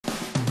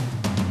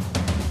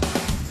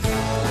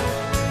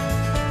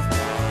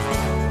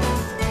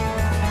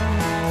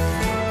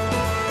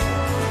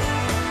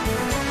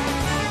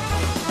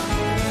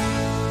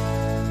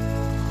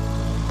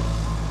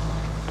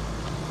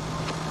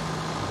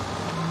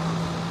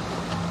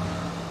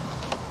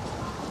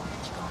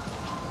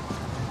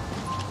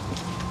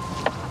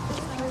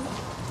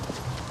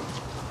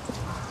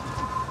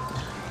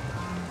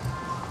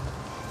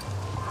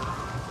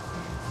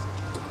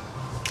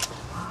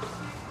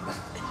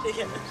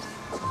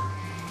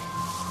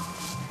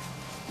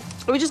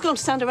Are we just going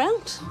to stand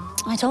around?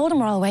 I told him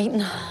we're all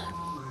waiting.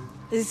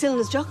 Is he still in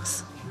his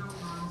jocks?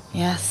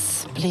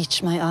 Yes,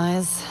 bleach my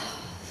eyes.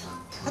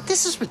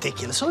 This is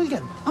ridiculous. I'll get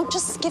him. Oh,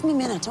 just give me a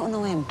minute. Don't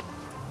know him.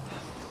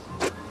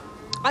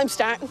 I'm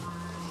starting.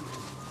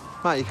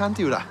 Matt, you can't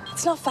do that.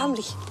 It's not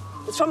family.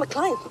 It's from a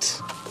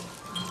client.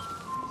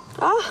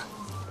 Ah,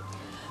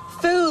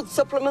 food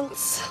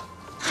supplements.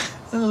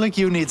 Like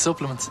you need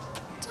supplements.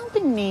 Don't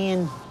be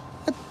mean.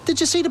 Did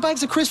you see the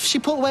bags of crisps she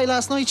put away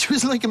last night? She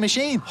was like a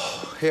machine.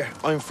 Here,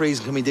 I'm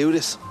freezing. Can we do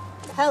this?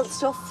 Health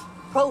stuff,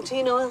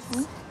 protein oils.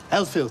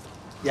 Health food.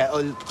 Yeah,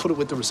 I'll put it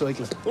with the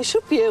recycling. It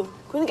should be you.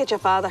 Go in and get your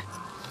father.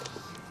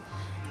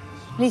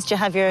 At least you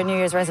have your New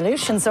Year's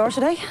resolution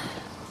sorted, eh?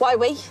 Why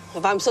wait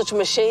if I'm such a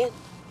machine?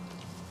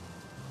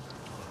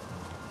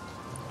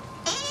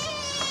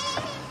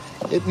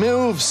 It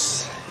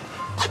moves.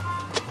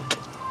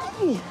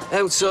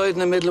 Outside in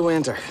the middle of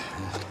winter.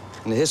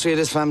 In the history of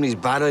this family's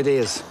bad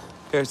ideas.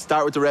 Here,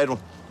 start with the red one.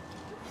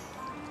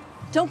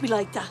 Don't be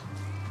like that.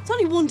 It's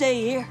only one day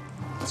a year.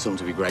 Something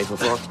to be grateful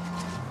for.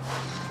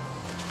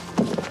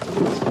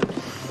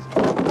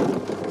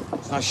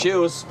 It's not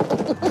shoes.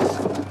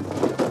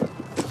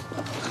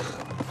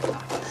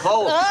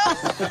 Cold.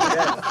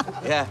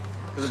 Yeah.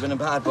 Could have been a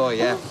bad boy,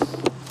 yeah.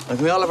 Like,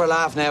 we all have our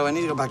laugh now. I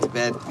need to go back to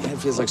bed. My head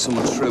feels like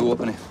someone threw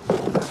up in it.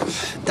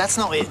 That's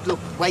not it. Look,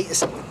 wait a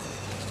second.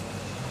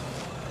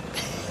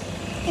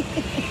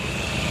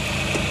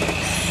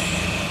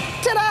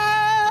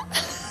 Ta-da!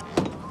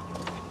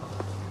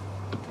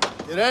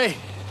 G'day.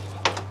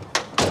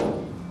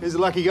 He's a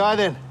lucky guy,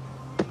 then.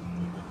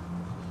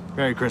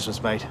 Merry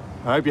Christmas, mate.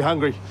 I hope you're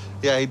hungry.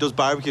 Yeah, he does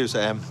barbecues.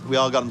 We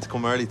all got him to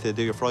come early to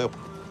do your fry-up.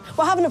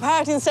 We're having a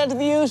party instead of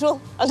the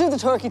usual. I'll do the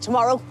turkey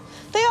tomorrow.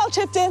 They all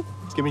chipped in.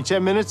 Just give me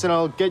 10 minutes and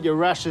I'll get your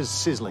rashers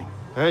sizzling.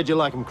 I heard you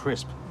like them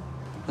crisp.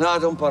 No,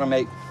 don't bother,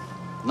 mate.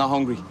 Not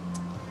hungry.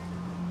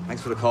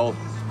 Thanks for the call.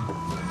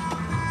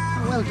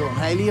 Well done,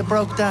 Hayley. You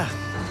broke that.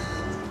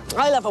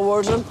 I'll have a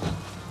word with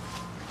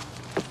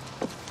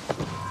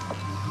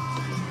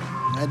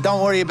him.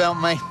 Don't worry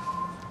about me.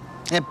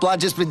 That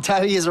blood just been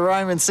telling you as a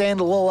Roman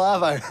sandal all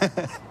over.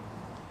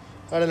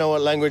 I don't know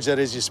what language that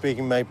is you're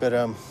speaking, mate, but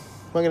am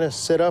I going to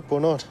set up or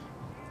not?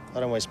 I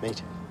don't waste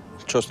meat.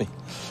 Trust me,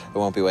 it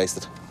won't be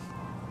wasted.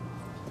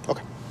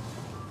 Okay.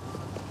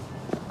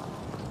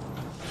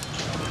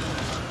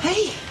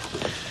 Hey.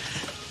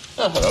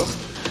 Oh, hello.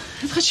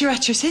 I thought you were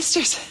at your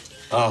sister's.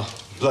 Oh,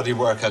 bloody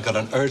work. I got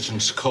an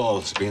urgent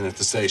call to being at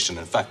the station.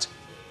 In fact,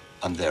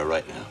 I'm there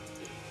right now.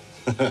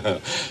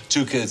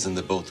 2 kids and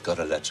they both got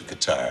electric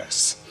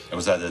guitars. It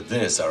was either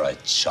this or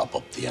I'd chop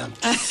up the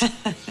amps.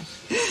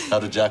 How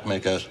did Jack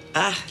make out?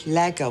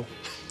 Lego.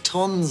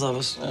 Tons of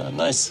it.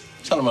 Nice.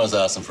 Tell him I was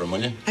asking for him,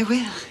 will you? I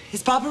will.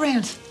 Is Bob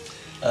around?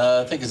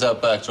 I think he's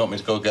out back. Do you want me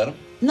to go get him?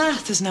 Nah,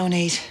 there's no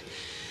need.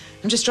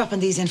 I'm just dropping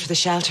these in for the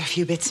shelter, a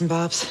few bits and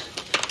bobs.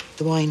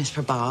 The wine is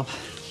for Bob.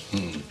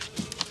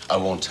 I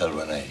won't tell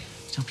Renee.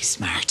 Don't be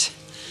smart.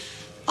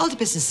 All the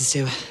businesses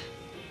do it.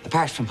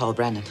 Apart from Paul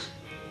Brennan,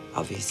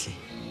 obviously.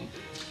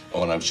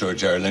 Oh, and I'm sure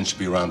Jerry Lynch will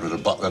be around with a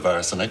bottle of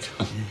arsenic.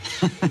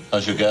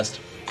 How's your guest?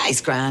 He's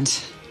grand.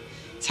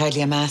 He's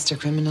hardly a master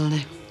criminal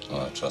now.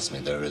 Oh, trust me,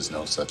 there is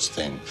no such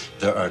thing.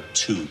 There are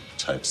 2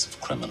 types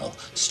of criminal.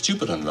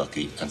 Stupid and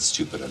lucky and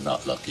stupid and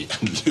not lucky.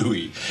 And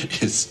Louis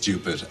is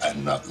stupid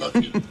and not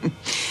lucky.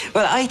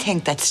 Well, I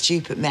think that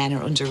stupid men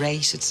are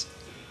underrated.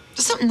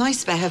 There's something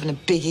nice about having a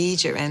big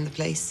Egypt around the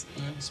place.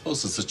 I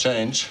suppose it's a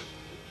change.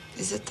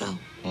 Is it,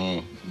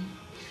 though?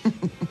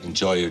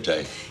 Enjoy your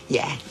day.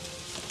 Yeah.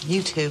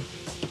 You too.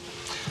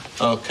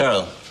 Oh,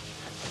 Carol,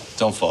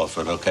 don't fall for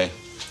it, okay?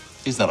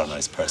 He's not a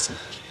nice person.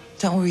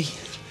 Don't worry.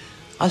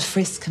 I'll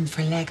frisk him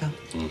for Lego.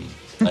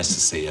 Nice to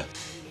see you.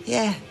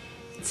 Yeah.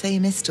 I'd say you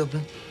miss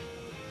Dublin.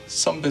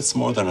 Some bits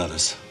more than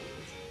others.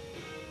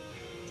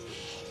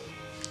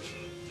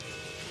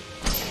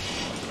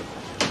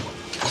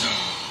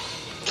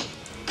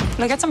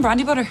 Will I get some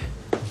brandy butter?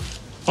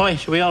 Why?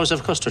 Should we always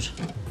have custard?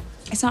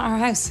 It's not our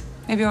house.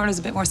 Maybe ours is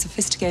a bit more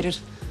sophisticated.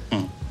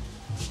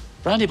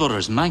 Brandy butter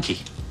is manky.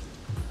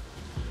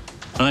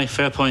 Right,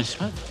 fair point.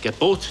 Well, get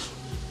both.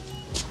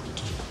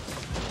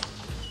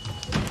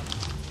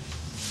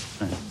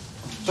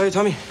 Sorry,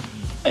 Tommy.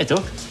 Hey,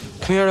 Doug.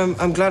 Come here,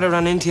 I'm glad I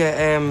ran into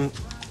you.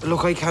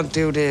 Look, I can't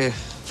do the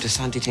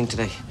Santi thing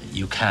today.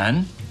 You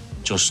can.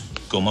 Just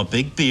gum a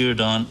big beard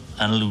on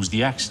and lose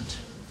the accent.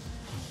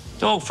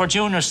 Doug, for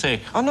Junior's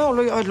sake. Oh, no,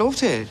 look, I'd love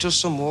to.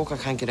 Just some work I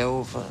can't get out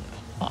of.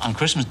 On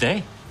Christmas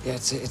Day? Yeah,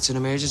 it's an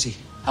emergency.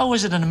 How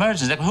is it an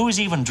emergency? Like, who is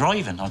even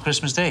driving on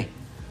Christmas Day?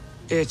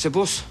 It's a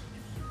bus.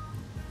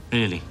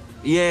 Really?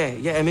 Yeah,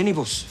 a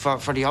minibus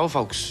for the old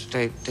folks.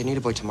 They need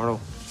it by tomorrow.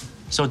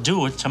 So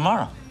do it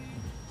tomorrow?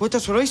 Well,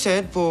 that's what I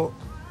said, but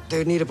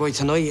they need it by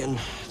tonight, and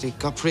they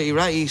got pretty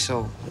ratty,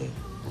 so... Yeah.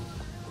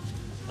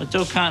 But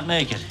Doug can't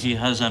make it. He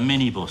has a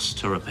minibus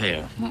to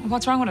repair.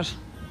 What's wrong with it?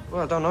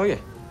 Well, I don't know yet.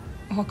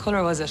 What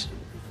colour was it?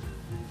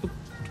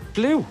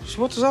 Blue.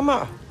 So what does that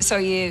matter? So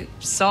you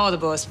saw the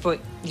bus, but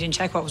you didn't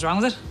check what was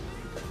wrong with it?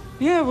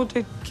 Yeah, but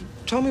they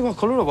told me what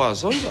colour it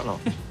was. I don't know.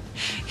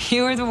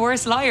 You're the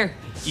worst liar.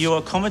 You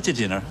are coming to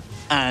dinner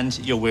and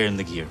you're wearing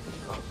the gear.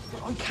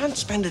 I can't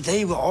spend a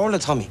day with Orla,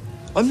 Tommy.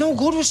 I'm no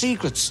good with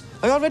secrets.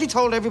 I already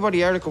told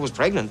everybody Erica was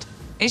pregnant.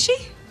 Is she?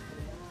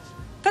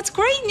 That's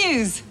great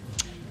news.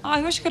 Oh,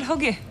 I wish I could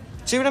hug you.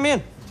 See what I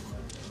mean?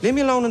 Leave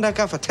me alone in that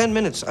gaff for 10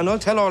 minutes and I'll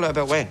tell Orla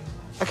about Wayne.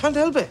 I can't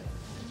help it.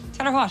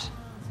 Tell her what?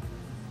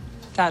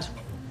 Dad.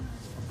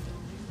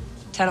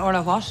 Tell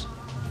Orla what?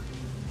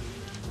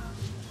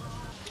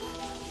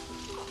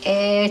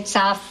 It's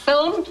a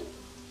film.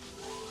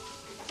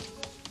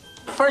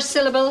 First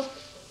syllable.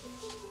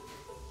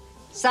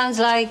 Sounds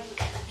like...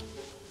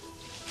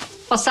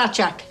 What's that,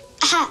 Jack?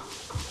 Hat.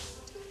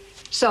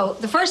 So,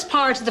 the first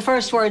part of the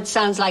first word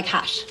sounds like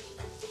hat.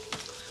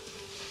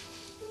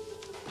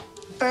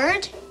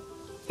 Bird.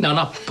 No,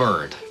 not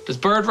bird. Does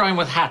bird rhyme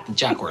with hat in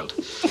Jack World?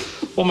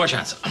 One more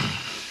chance.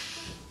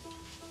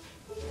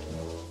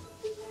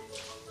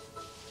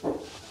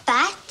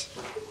 Bat.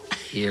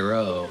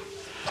 Hero.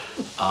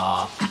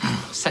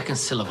 Second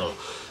syllable.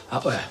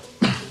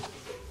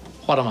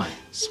 What am I?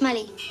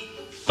 Smelly.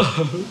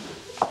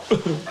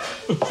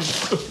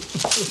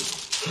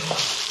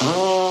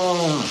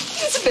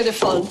 It's a bit of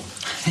fun.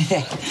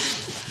 Yeah.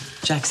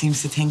 Jack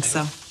seems to think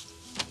so.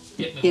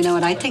 You know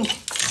what I think?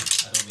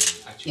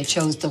 You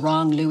chose the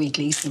wrong Louis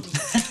Gleason.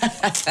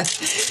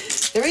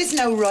 There is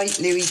no right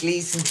Louis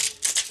Gleason.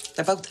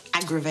 They're both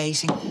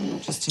aggravating,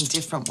 just in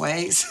different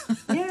ways.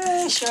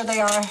 Yeah, sure they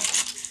are.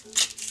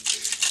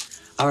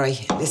 All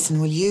right, listen,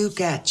 will you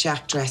get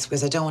Jack dressed?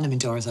 Because I don't want him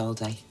indoors all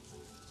day.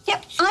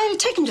 Yep, I'll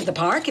take him to the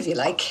park if you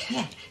like.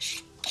 Yeah.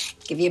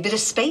 Give you a bit of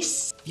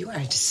space. You are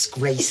a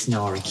disgrace,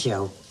 Nora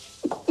Keogh.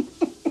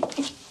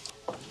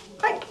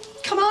 Right,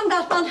 come on,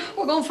 Batman.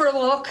 We're going for a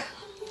walk.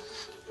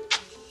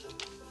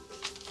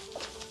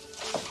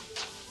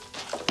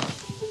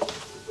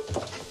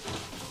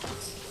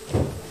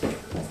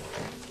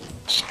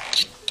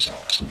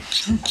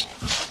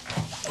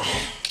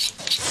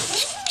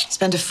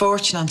 Spend a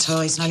fortune on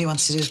toys and all he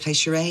wants to do is play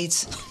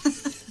charades.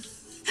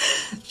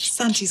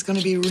 Santi's going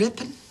to be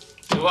ripping.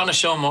 We want to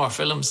show more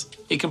films.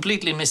 He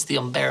completely missed the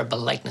unbearable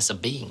lightness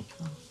of being.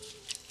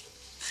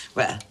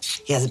 Well,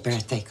 he has a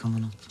birthday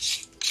coming up.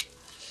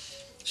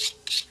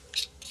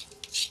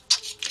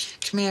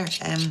 Come here,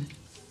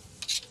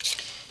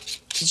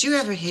 did you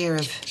ever hear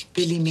of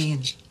Billy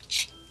Meehan?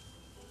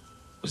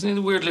 Wasn't he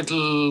the weird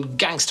little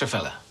gangster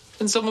fella?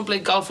 Didn't someone play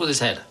golf with his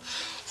head?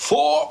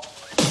 4.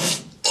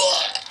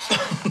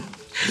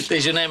 They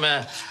should name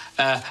a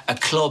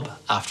club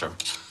after him.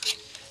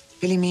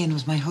 Billy Meehan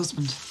was my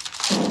husband.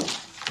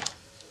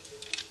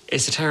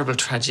 It's a terrible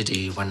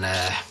tragedy when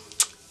a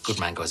good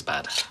man goes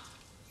bad.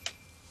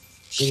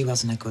 Billy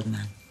wasn't a good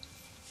man.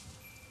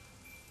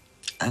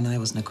 And I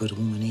wasn't a good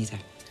woman either.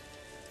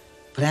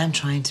 But I am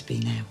trying to be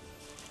now.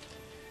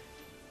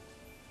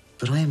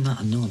 But I am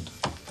not a nun.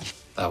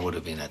 That would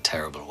have been a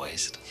terrible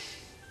waste.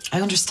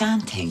 I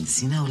understand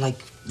things, you know,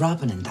 like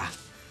robbing and that.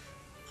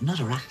 I'm not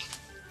a rat.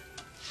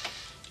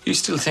 You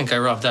still think I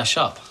robbed that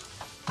shop?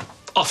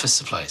 Office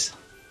supplies.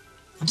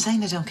 I'm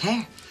saying I don't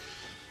care.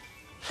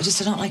 I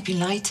don't like being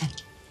lied to.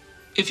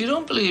 If you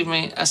don't believe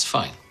me, that's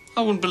fine.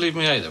 I wouldn't believe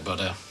me either,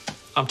 but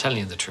I'm telling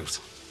you the truth.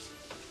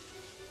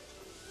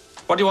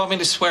 What do you want me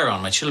to swear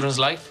on? My children's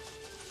life?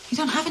 You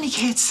don't have any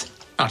kids.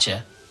 Not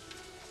yet.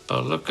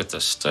 But look at the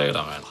state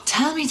I'm in.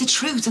 Tell me the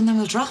truth and then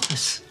we'll drop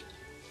it.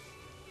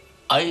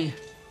 I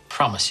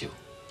promise you,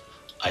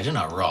 I did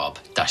not rob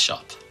that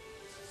shop.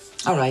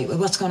 All right, well,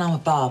 what's going on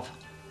with Bob?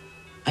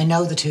 I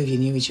know the two of you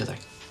knew each other.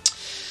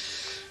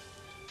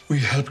 We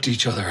helped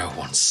each other out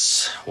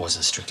once.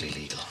 Wasn't strictly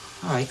legal.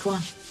 All right, go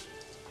on.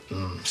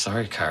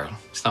 Sorry, Carol.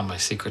 It's not my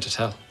secret to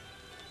tell.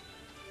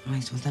 All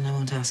right, well, then I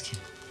won't ask you.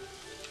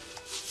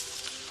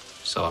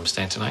 So I'm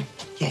staying tonight?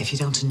 Yeah, if you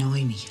don't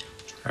annoy me.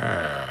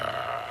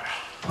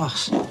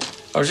 What?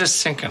 I was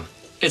just thinking,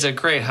 it's a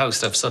great house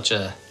to have such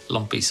a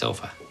lumpy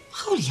sofa.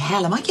 Holy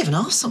hell, am I giving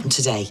off something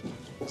today?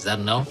 Is that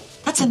a no?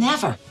 That's a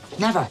never.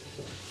 Never.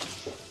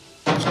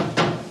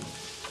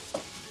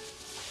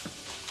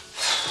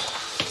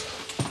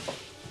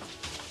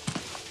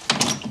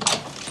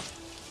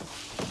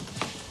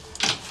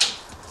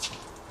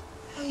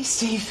 Hey,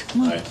 Steve,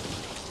 come on.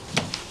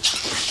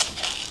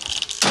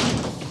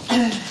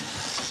 Hi.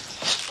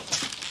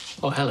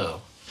 Oh,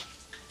 hello.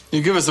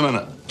 You give us a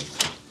minute.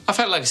 I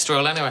felt like a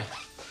stroll anyway.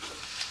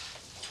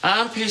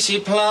 I'm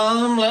PC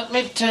Plum, let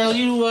me tell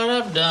you what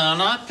I've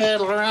done. I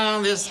pedal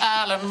around this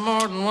island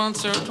more than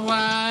once or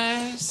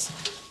twice.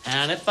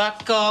 And if I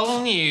call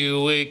on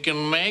you, we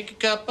can make a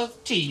cup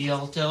of tea.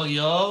 I'll tell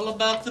you all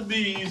about the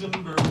bees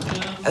and birds.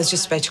 I was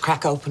just about to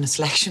crack open a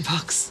selection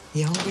box.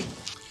 You hungry?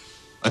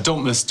 I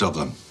don't miss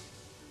Dublin.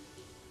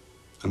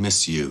 I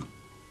miss you.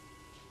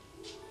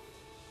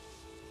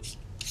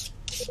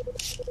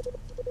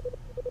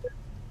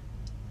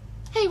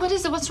 Hey, what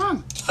is it? What's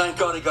wrong? Thank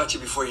God I got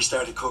you before you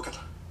started cooking.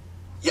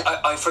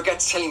 Yeah, I forgot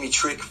to tell you my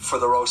trick for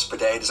the roast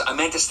potatoes. I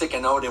meant to stick a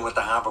note in with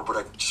the hamper, but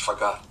I just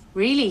forgot.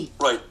 Really?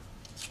 Right.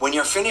 When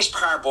you're finished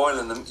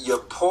parboiling them, you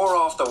pour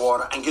off the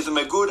water and give them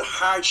a good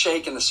hard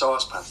shake in the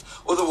saucepan.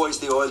 Otherwise,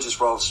 the oil just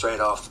rolls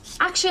straight off.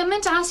 Actually, I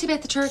meant to ask you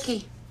about the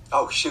turkey.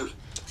 Oh, shoot.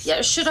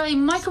 Yeah, should I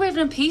microwave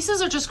it in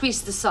pieces or just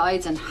grease the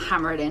sides and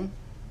hammer it in?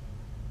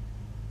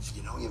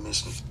 You know you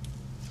miss me.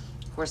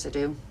 Of course I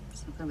do.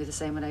 It's not going to be the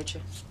same without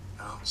you.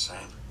 No, same.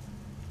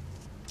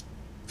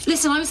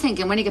 Listen, I was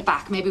thinking when you get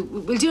back, maybe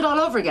we'll do it all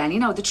over again. You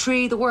know, the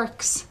tree, the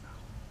works.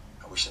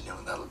 I wish I knew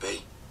when that'll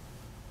be.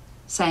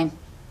 Same.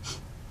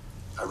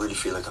 I really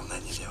feel like I'm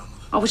letting you down.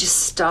 Oh, would you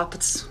stop?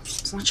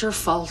 It's not your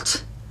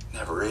fault.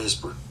 Never is,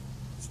 but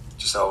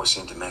just always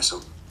seem to mess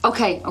up.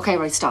 Okay,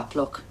 right, stop.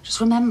 Look, just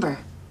remember,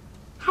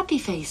 happy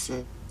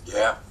faces.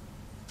 Yeah,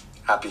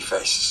 happy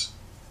faces.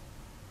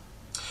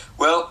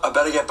 Well, I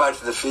better get back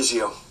to the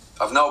physio.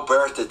 I've no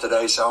birthday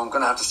today, so I'm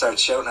gonna have to start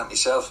shouting at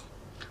myself.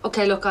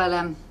 Okay, look,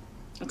 I'll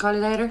call you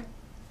later.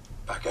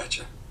 Back at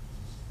you.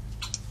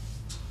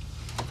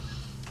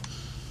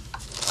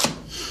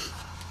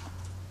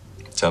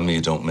 Tell me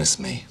you don't miss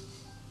me.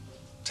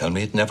 Tell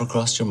me it never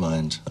crossed your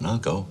mind, and I'll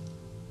go.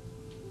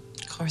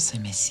 Of course I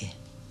miss you.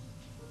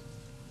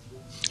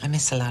 I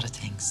miss a lot of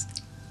things.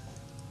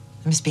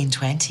 I miss being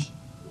 20,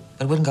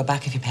 but I wouldn't go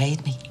back if you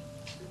paid me.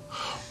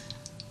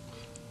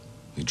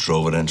 We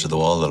drove it into the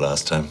wall the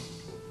last time.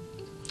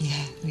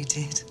 Yeah, we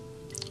did.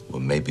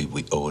 Well, maybe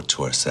we owe it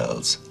to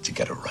ourselves to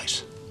get it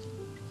right.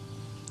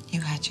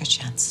 You had your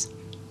chance.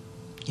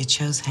 You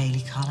chose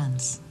Hayley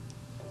Collins.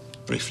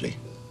 Briefly.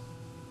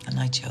 And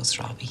I chose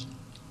Robbie.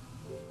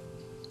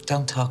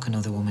 Don't talk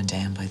another woman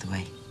down, by the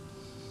way.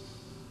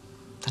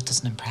 That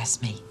doesn't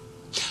impress me.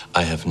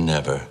 I have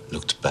never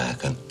looked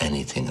back on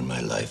anything in my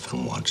life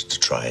and wanted to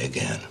try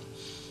again.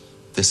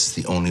 This is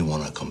the only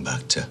one I come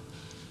back to.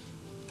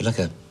 You're like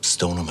a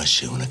stone on my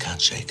shoe and I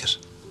can't shake it.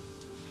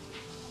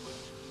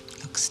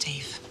 Look,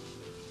 Steve.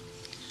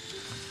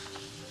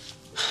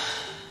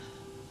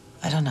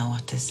 I don't know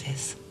what this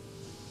is,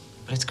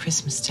 but it's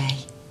Christmas Day.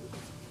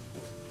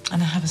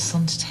 And I have a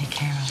son to take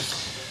care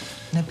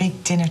of. And a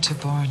big dinner to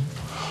burn.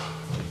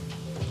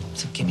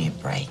 So give me a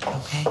break,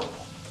 okay?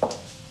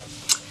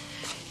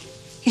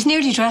 He's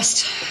nearly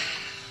dressed.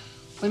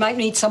 We might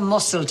need some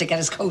muscle to get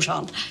his coat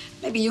on.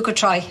 Maybe you could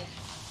try.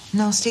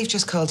 No, Steve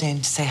just called in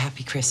to say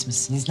Happy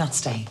Christmas, and he's not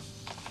staying.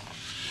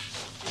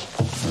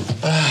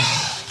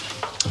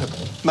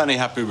 Many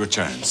happy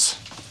returns.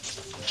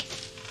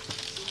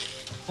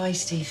 Bye,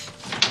 Steve.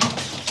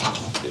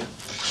 Yeah.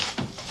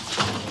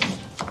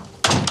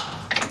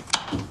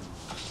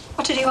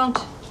 What did he want?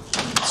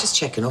 He's just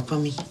checking up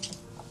on me.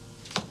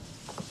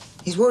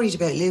 He's worried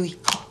about Louis.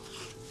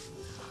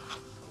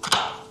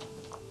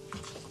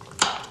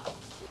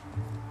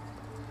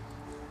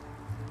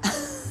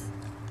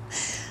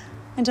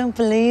 I don't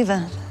believe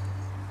it.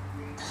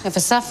 If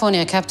it's that funny,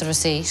 I kept the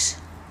receipt.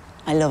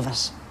 I love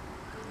it.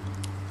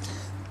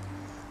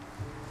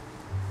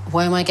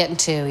 Why am I getting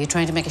two? Are you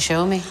trying to make a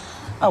show of me?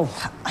 Oh,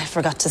 I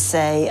forgot to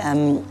say,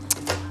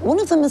 one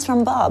of them is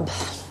from Bob.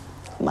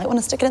 You might want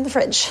to stick it in the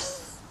fridge.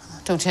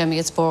 Don't tell me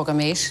it's burger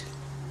meat.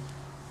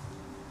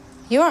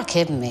 You are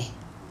kidding me.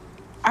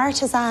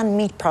 Artisan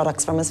meat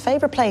products from his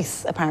favourite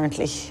place,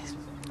 apparently.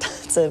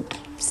 It's a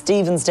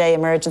Stephen's Day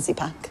emergency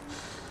pack.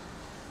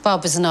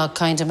 Bob is an odd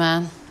kind of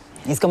man.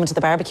 He's coming to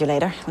the barbecue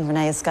later when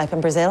Renee is Skype in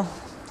Brazil.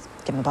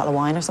 Give him a bottle of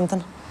wine or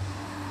something.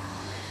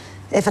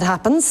 If it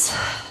happens.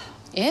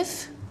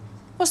 If?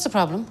 What's the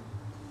problem?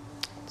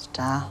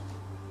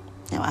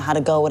 You know, I had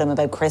a go with him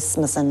about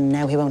Christmas and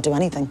now he won't do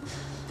anything.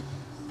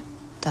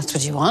 That's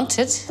what you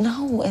wanted.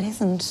 No, it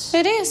isn't.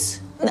 It is.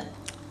 No,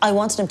 I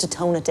wanted him to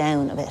tone it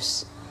down a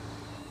bit.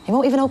 He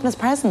won't even open his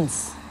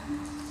presents.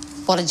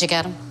 What did you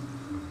get him?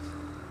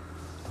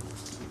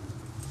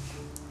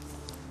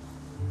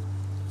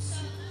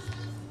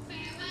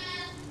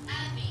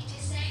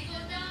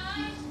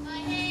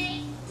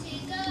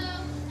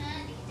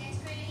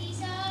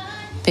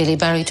 Billy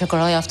Barry took her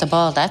eye off the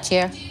ball that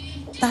year.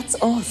 That's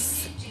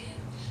us.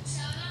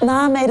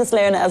 Mom made us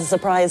learn it as a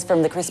surprise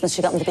from the Christmas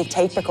she got him the big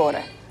tape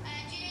recorder.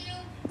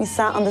 We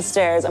sat on the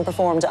stairs and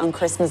performed it on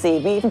Christmas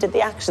Eve. We even did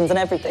the actions and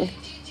everything.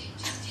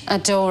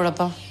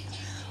 Adorable.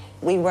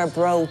 We were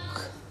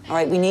broke. All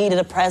right, we needed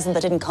a present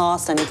that didn't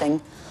cost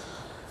anything.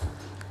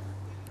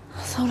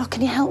 So, look,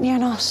 can you help me or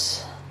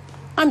not?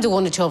 I'm the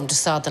one who told him to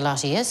sod the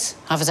lot he is.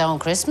 Have his own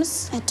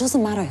Christmas. It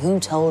doesn't matter who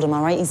told him,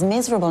 all right? He's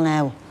miserable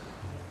now.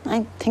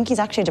 I think he's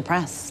actually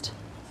depressed.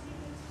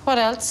 What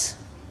else?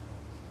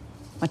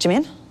 What do you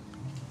mean?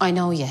 I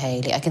know you,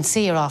 Hayley. I can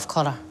see you're off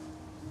colour.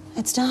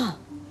 It's Da.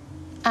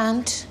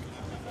 And?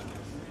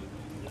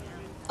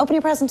 Open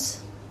your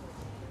present.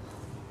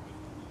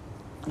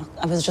 Look,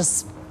 I was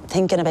just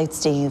thinking about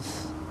Steve,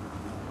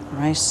 all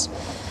right?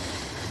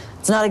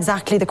 It's not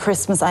exactly the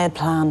Christmas I had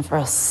planned for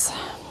us.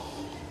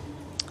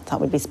 I thought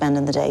we'd be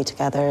spending the day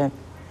together,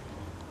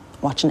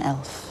 watching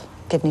Elf,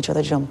 giving each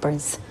other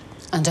jumpers.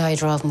 And I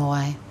drove him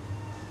away.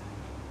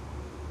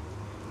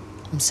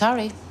 I'm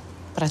sorry,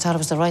 but I thought it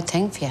was the right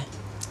thing for you.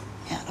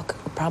 Yeah, look,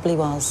 it probably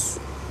was.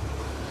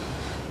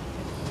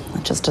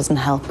 It just doesn't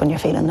help when you're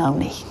feeling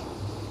lonely.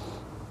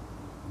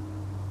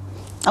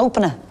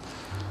 Open it.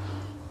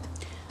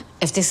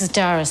 If this is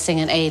Dara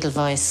singing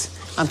Edelweiss,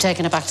 I'm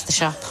taking it back to the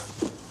shop.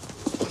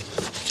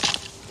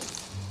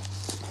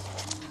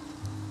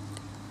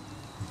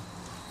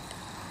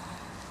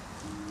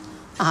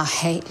 Ah,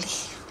 Hayley.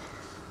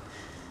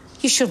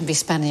 You shouldn't be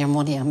spending your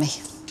money on me.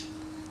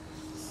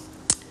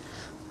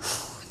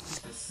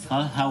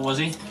 Huh? How was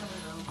he?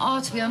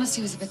 Oh, to be honest,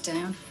 he was a bit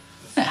down.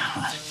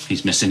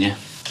 He's missing you.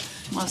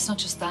 Well, it's not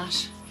just that.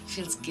 He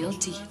feels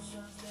guilty.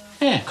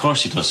 Yeah, of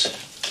course he does.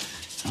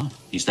 You know,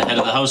 he's the head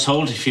of the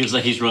household. He feels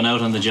like he's run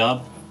out on the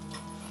job.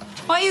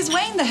 Why is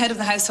Wayne the head of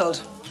the household?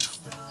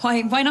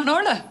 Why not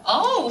Norla?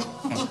 Oh!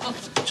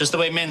 Just the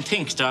way men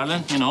think,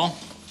 darling, you know.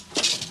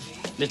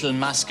 Little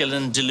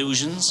masculine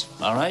delusions,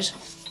 all right?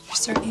 You're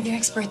certainly the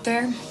expert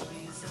there.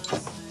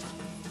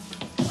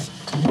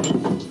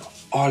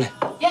 Orla.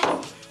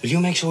 Yeah? Will you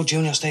make sure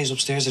Junior stays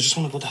upstairs? I just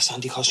want to put that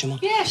Sandy costume on.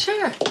 Yeah,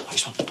 sure.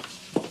 Nice one.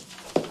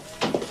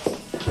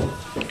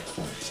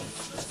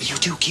 You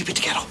do keep it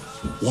together.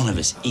 One of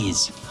us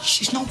is.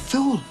 She's no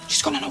fool.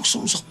 She's gonna know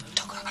something's up.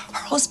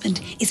 Her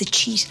husband is a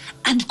cheat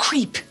and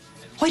creep.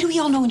 Why do we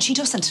all know and she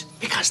doesn't?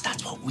 Because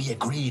that's what we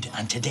agreed,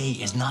 and today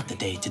is not the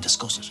day to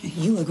discuss it.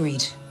 You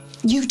agreed.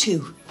 You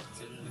too.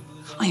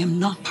 I am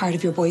not part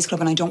of your boys'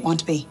 club and I don't want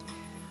to be.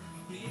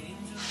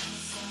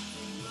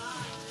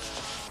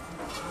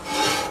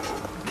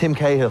 Tim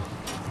Cahill.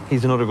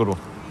 He's another good one.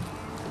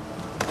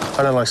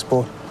 I don't like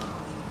sport.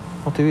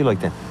 What do you like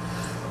then?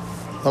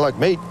 I like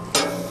meat.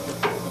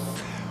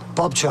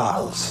 Bob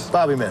Charles.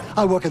 Bobby, man.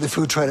 I work at the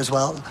food trade as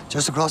well,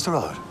 just across the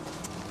road.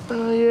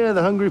 Oh, yeah,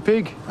 the Hungry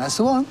Pig. That's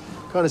the one.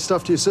 Kind of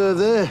stuff do you serve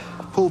there?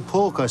 Pulled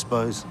pork, I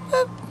suppose.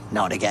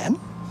 Now and again.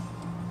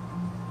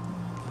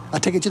 I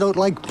take it you don't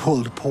like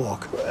pulled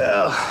pork.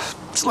 Well,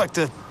 it's like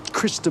the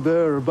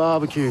Christopher or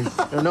barbecue.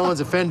 No one's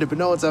offended, but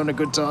no one's having a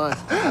good time.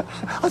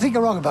 I think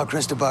you're wrong about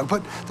Christopher,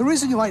 but the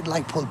reason you might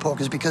like pulled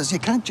pork is because you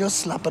can't just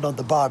slap it on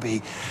the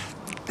barbie.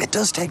 It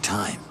does take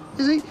time.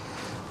 You see,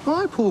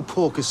 my pulled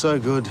pork is so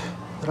good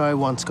that I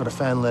once got a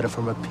fan letter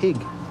from a pig.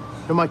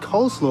 And my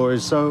coleslaw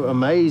is so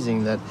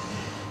amazing that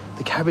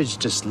the cabbage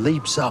just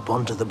leaps up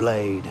onto the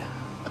blade.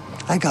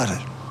 I got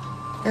it.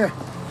 Here.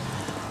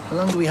 How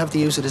long do we have to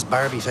use of this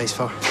Barbie face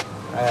for?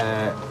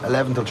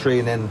 11 till 3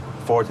 and then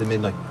 4 till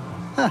midnight.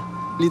 Huh.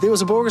 Will you do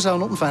us a burger, so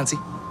nothing fancy?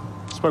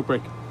 Smoke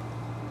break.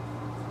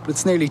 But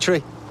it's nearly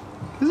 3.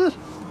 Is it?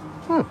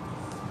 Oh.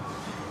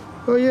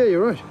 Oh, yeah,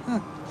 you're right. Huh.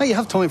 Hey, you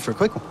have time for a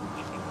quick one.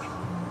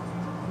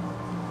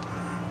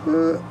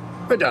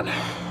 We're done.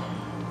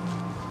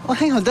 Oh,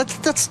 hang on,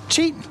 that's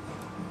cheating.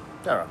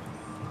 All right.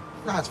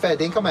 No, it's fair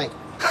dinkum, mate.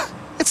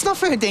 It's not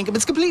fair dinkum,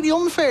 it's completely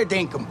unfair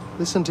dinkum.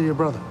 Listen to your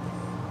brother.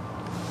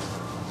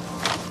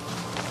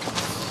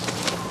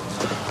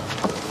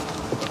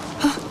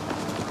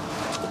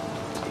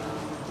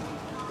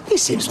 He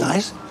seems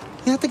nice.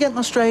 You have to get an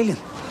Australian.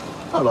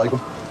 I like him.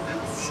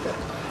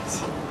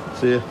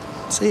 See ya.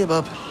 See you,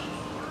 Bob.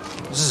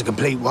 This is a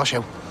complete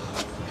washout.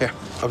 Here,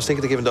 I was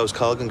thinking of giving those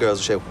Colgan girls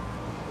a shout.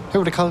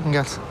 Who are the Colgan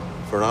girls?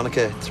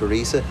 Veronica,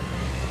 Teresa.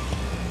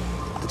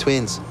 The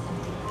twins.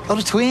 Oh,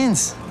 the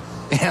twins.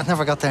 Yeah, I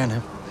never got there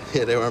now.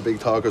 Yeah, they weren't big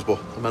talkers, but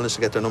I managed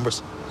to get their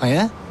numbers. Oh,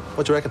 yeah?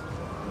 What do you reckon?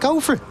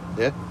 Go for it.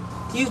 Yeah?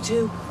 You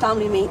too.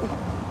 Family meeting.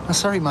 Oh,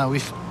 sorry, Ma,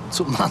 we've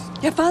something on.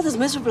 Your father's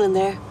miserable in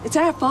there. It's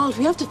our fault.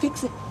 We have to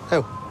fix it.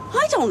 How?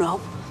 I don't know.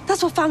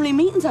 That's what family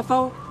meetings are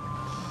for.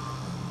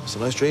 It's a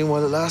nice dream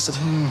while it lasted.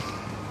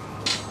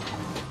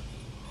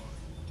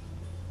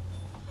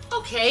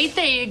 Okay,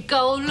 there you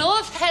go,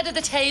 love. Head of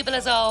the table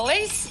as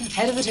always.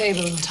 Head of the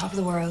table, top of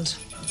the world.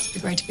 It'd be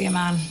great to be a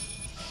man.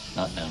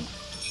 Not now.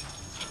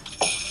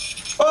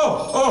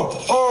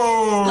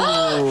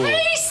 Oh!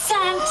 Hey,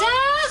 Santa!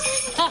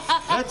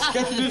 Let's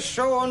get this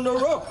show on the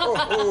road.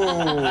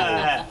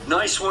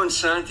 Nice one,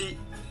 Santi.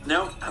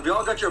 Now, have you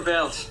all got your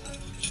belts?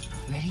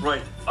 Ready?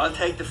 Right, I'll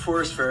take the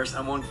first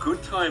and want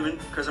good timing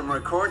because I'm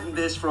recording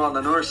this for all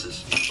the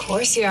nurses. Of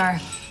course you are.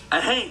 A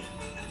hain,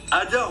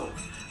 a doe,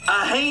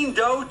 a hain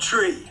doe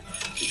tree.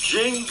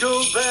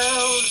 Jingle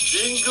bells,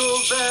 jingle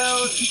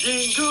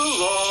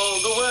all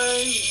the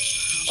way.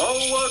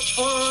 Oh, what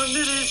fun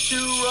it is to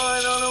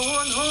ride on a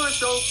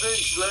one-horse open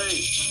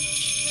sleigh.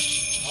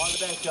 All the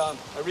best, John.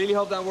 I really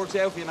hope that works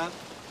out for you, man.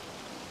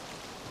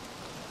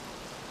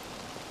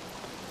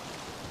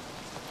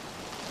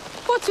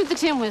 What's with the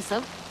tin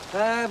whistle?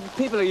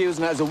 People are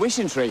using it as a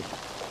wishing tree.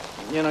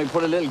 You know, you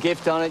put a little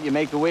gift on it, you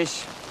make a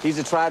wish. He's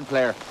a trad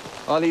player.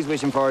 All he's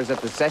wishing for is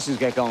that the sessions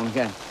get going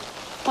again.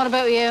 What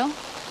about you?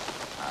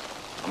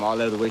 I'm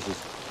all out of wishes.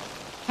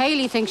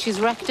 Hayley thinks she's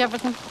wrecked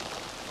everything.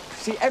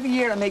 See, every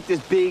year I make this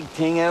big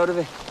thing out of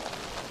it.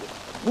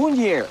 One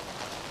year,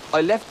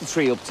 I left the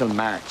tree up till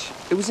March.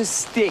 It was a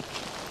stick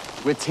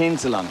with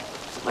tinsel on it.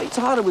 I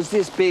thought it was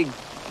this big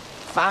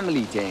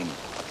family thing,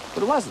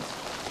 but it wasn't.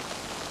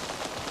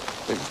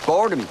 It just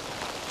bored me.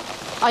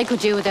 I could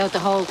do without the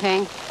whole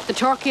thing. The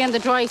turkey and the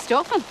dry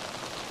stuffing.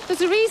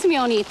 There's a reason we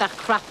only eat that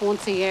crap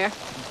once a year.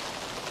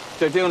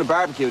 They're doing a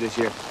barbecue this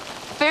year.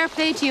 Fair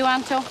play to you,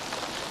 Anto.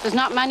 There's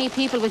not many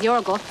people with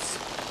your guts.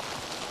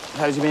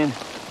 How do you mean?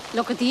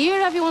 Look at the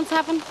year everyone's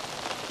having.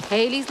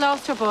 Hayley's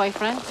lost her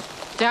boyfriend.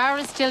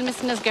 Dara's still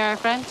missing his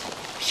girlfriend.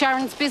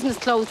 Sharon's business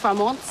closed for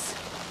months.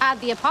 Add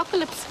the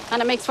apocalypse,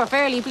 and it makes for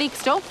fairly bleak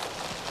stuff.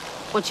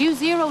 But you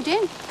zeroed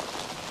in.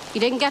 You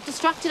didn't get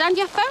distracted, and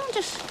you found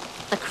it.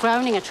 The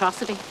crowning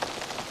atrocity.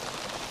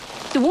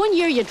 The one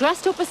year you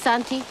dressed up as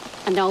Santy,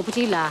 and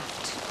nobody laughed.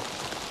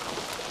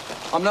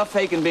 I'm not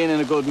faking being in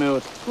a good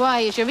mood.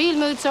 Why, is your real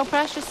mood so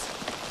precious?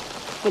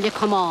 Will you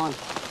come on?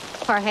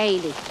 For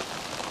Hayley.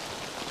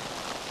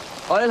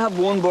 I'll have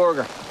one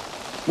burger.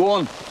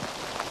 One.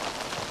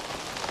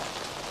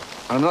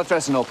 And I'm not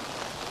dressing up.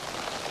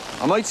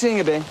 I might sing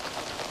a bit.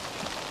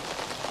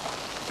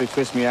 If they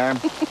twist my arm.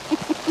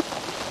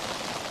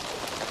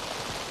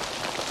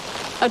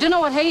 I don't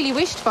know what Hayley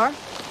wished for,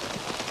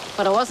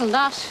 but it wasn't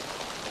that.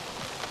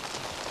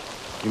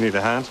 You need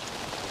a hand?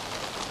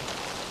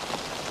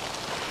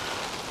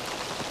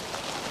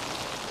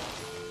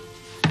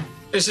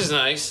 This is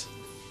nice.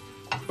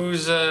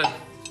 Who's,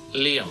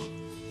 Liam?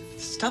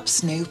 Stop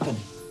snooping.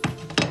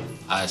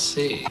 I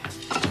see.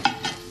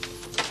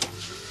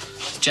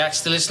 Jack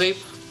still asleep?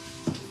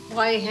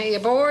 Why, are you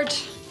bored?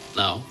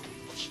 No.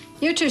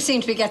 You two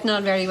seem to be getting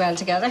on very well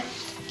together.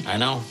 I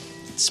know.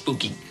 It's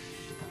spooky.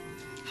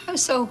 How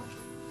so?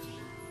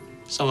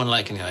 Someone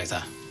liking you like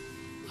that.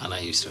 And I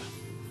used to.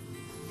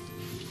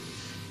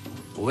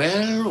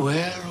 Well, well,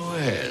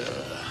 well.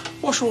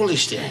 What's all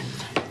this then?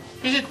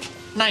 Is it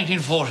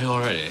 1940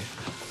 already?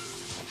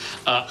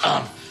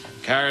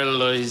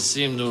 Carol, I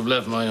seem to have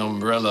left my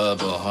umbrella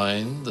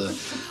behind.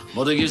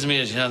 Mother gives me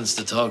a chance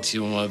to talk to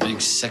you in my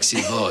big,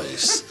 sexy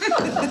voice.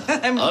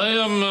 I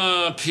am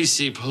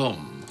PC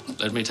Plum.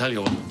 Let me tell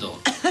you what I've done.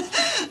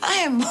 I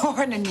am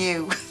more than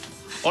you.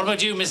 What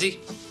about you, Missy?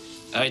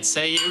 I'd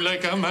say you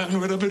like a man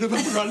with a bit of a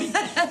brolly.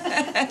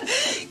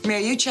 Come here,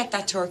 you check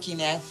that turkey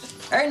now.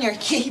 Earn your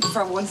keep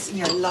for once in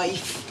your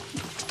life.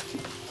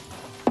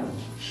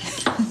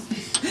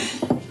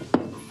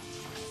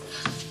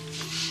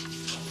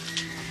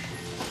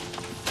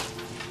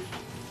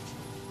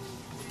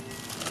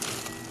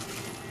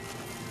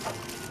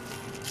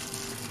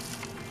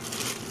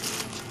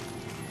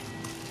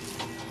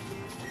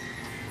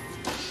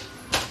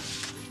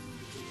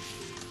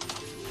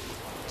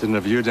 Didn't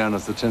have you down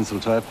as the tinsel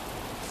type.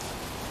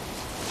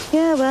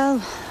 Yeah, well,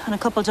 when a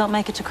couple don't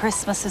make it to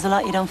Christmas, there's a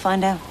lot you don't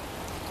find out.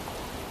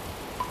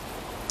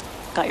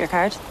 Got your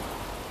card?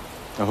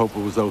 I hope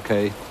it was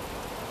okay.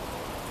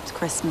 It's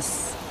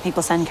Christmas.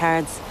 People send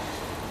cards.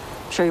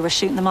 I'm sure you were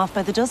shooting them off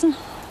by the dozen.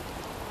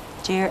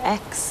 Dear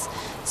X,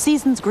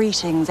 season's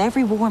greetings,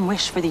 every warm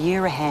wish for the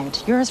year ahead.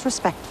 Yours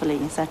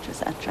respectfully, etc.,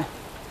 etc.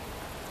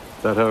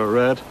 Is that how it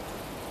read?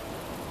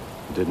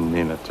 I didn't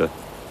mean it to.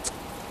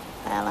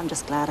 Well, I'm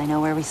just glad I know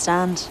where we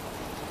stand.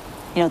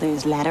 You know,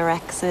 there's letter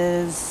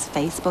X's,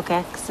 Facebook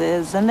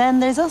X's, and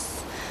then there's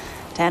us.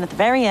 Down at the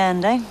very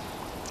end, eh?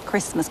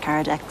 Christmas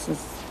card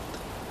X's.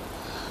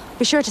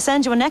 Be sure to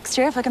send you one next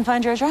year if I can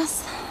find your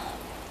address.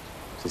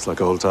 Just like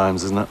old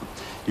times, isn't it?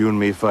 You and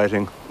me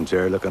fighting, and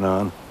Jerry looking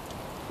on,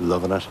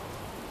 loving it.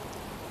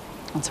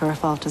 That's her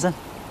fault, is it?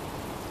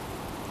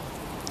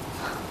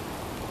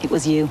 It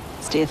was you,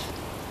 Steve.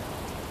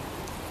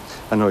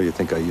 I know you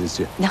think I used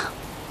you. No.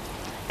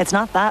 It's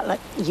not that.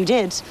 Like, you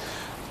did,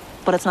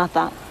 but it's not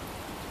that.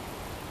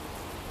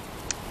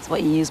 It's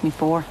what you used me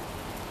for.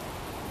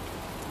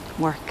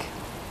 Work.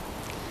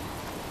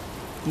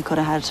 You could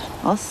have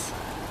had us.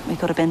 We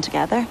could have been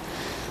together.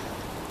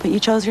 But you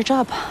chose your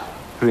job.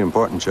 Pretty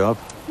important job.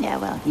 Yeah,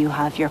 well, you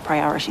have your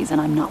priorities and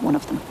I'm not one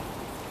of them.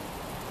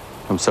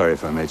 I'm sorry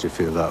if I made you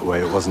feel that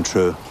way. It wasn't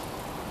true.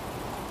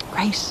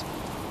 Great.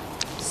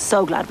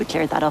 So glad we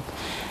cleared that up.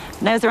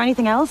 Now, is there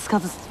anything else?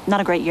 Because it's not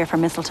a great year for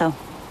mistletoe.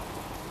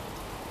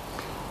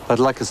 I'd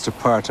like us to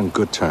part on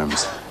good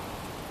terms.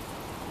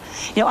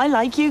 You know, I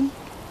like you,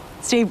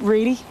 Steve,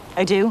 really.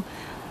 I do.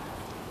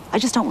 I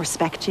just don't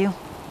respect you.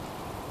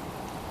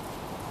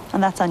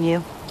 And that's on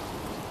you.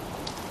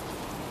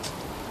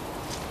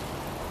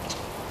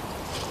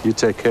 You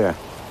take care.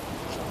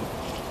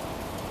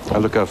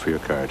 I'll look out for your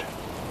card.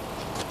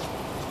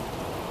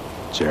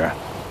 Ger.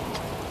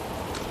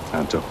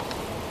 Anto.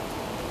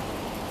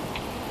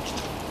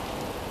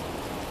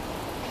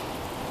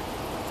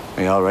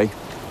 Are you all right?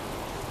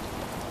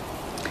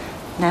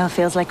 Now it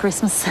feels like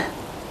Christmas.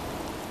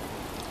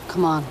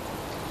 Come on.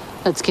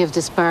 Let's give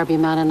this Barbie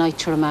man a night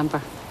to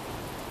remember.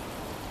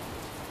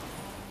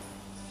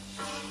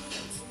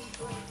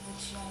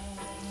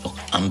 Look,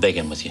 I'm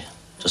begging with you.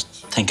 Just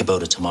think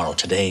about it tomorrow.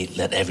 Today,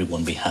 let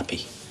everyone be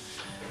happy.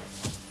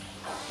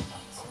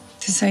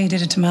 To say you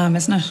did it to Mom,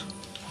 isn't it?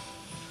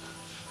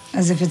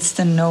 As if it's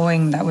the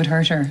knowing that would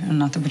hurt her and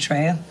not the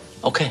betrayal.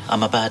 Okay,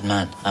 I'm a bad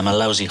man. I'm a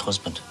lousy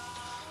husband.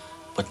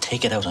 But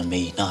take it out on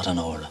me, not on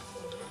Orla.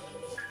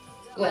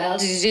 Well,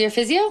 did you do your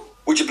physio?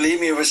 Would you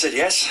believe me if I said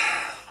yes?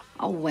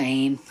 Oh,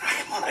 Wayne.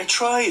 Come on, I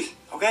tried,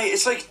 okay?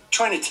 It's like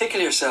trying to tickle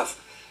yourself.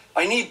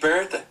 I need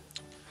Bertha.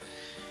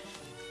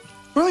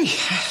 Right,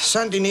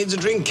 Sandy needs a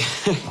drink.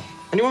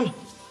 Anyone?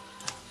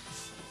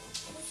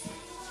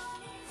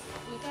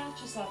 Your dad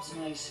just stop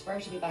tonight.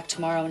 Bert will be back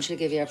tomorrow and she'll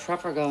give you a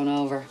proper going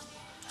over.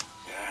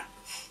 Yeah.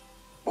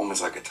 Mum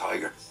is like a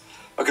tiger.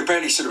 I could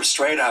barely sit her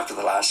straight after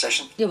the last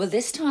session. Yeah, well,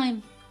 this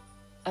time,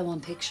 I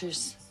want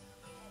pictures.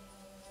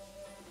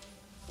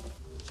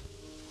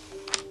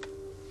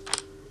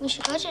 We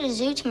should go to the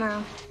zoo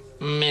tomorrow.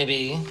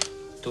 Maybe.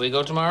 Do we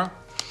go tomorrow?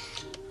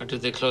 Or do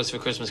they close for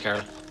Christmas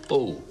Carol?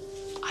 Oh,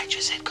 I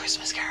just said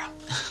Christmas Carol.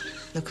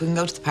 Look, we can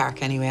go to the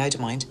park anyway, I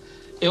don't mind.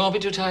 You won't be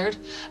too tired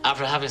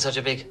after having such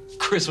a big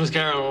Christmas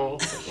Carol?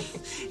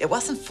 It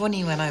wasn't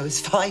funny when I was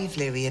 5,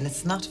 Louis, and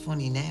it's not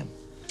funny now.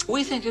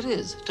 We think it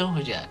is, don't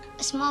we, Jack?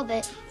 A small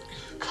bit.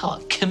 Come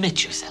on,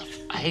 commit yourself.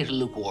 I hate a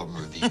lukewarm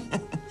review.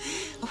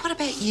 Well, what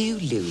about you,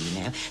 Louis,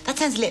 now? That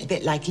sounds a little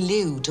bit like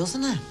Lou,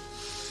 doesn't it?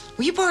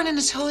 Were you born in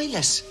a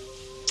toilet?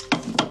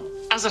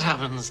 As it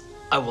happens,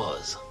 I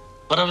was.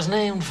 But I was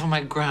named for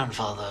my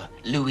grandfather,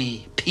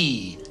 Louis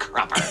P.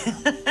 Cropper.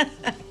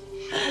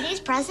 Are these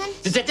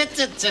presents?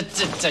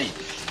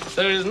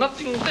 There is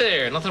nothing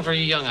there. Nothing for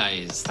your young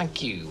eyes.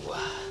 Thank you.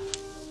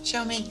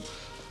 Show me.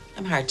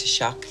 I'm hard to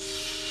shock.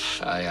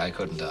 I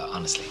couldn't,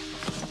 honestly.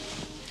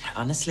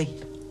 Honestly?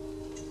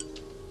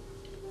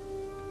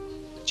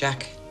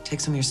 Jack,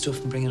 take some of your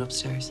stuff and bring it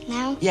upstairs.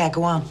 Now? Yeah,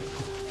 go on.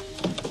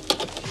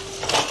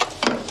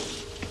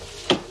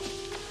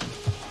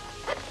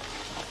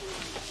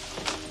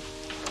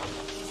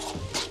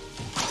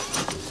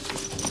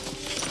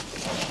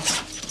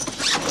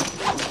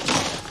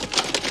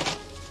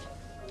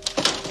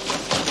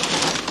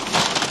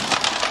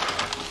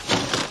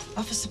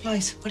 Office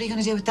supplies. What are you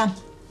going to do with them?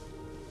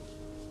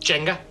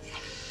 Jenga.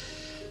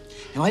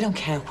 Now, I don't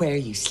care where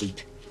you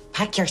sleep.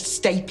 Pack your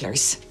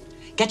staplers,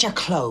 get your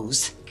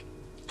clothes,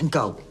 and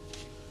go.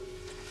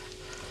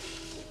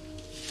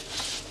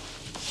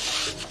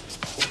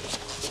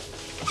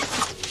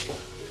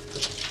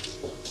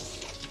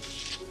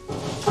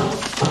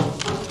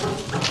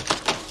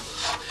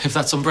 If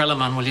that's Umbrella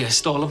Man, will you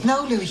stole him?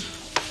 No, Louis.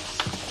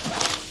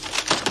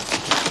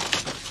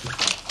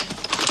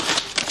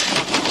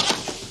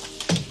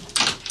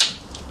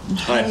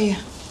 How are you?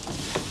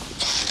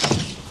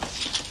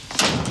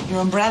 Your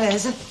umbrella,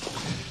 is it?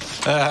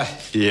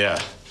 Yeah.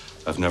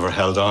 I've never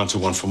held on to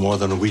one for more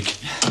than a week.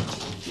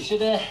 You should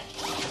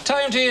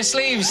tie him to your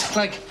sleeves,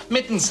 like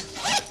mittens.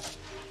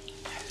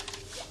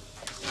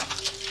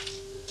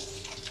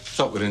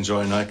 Thought we'd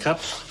enjoy a nightcap.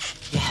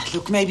 Yeah,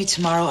 look, maybe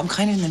tomorrow. I'm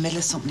kind of in the middle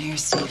of something here,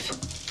 Steve.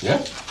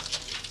 Yeah?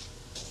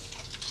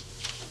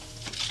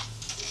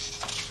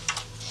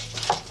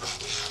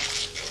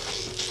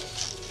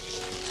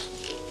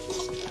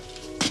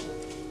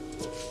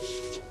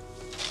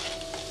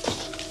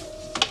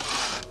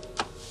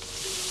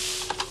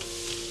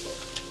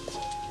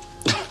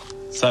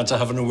 Santa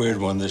having a weird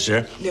one this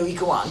year. Louis,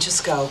 go on,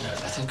 just go. Yeah,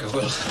 I think I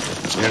will.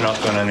 You're not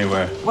going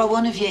anywhere. Well,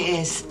 one of you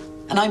is.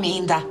 And I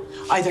mean that.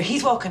 Either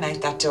he's walking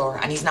out that door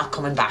and he's not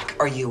coming back,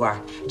 or you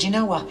are. Do you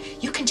know what?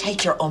 You can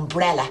take your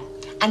umbrella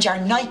and your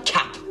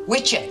nightcap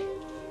with you.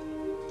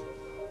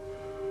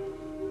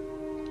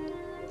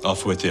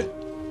 Off with you.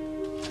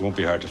 It won't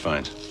be hard to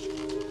find.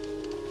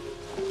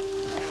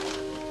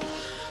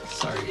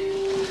 Sorry.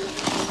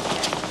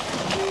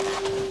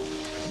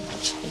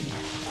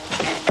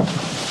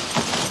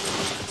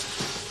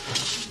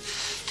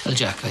 Tell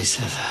Jack I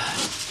said,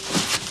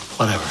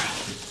 whatever.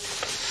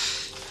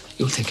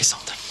 You'll think of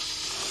something.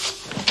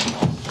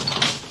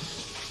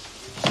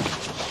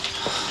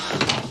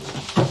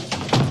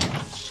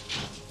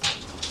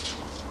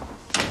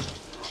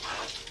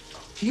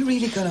 Are you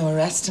really going to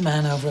arrest a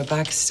man over a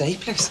bag of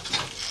staplers?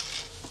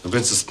 I've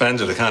been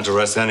suspended. I can't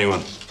arrest anyone.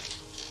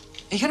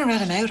 Are you going to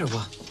rat him out or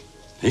what?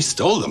 He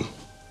stole them.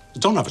 I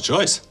don't have a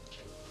choice.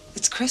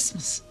 It's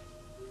Christmas.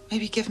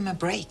 Maybe give him a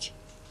break.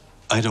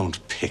 I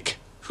don't pick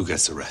who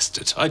gets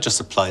arrested. I just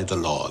apply the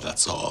law,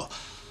 that's all.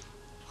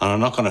 And I'm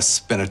not going to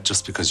spin it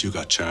just because you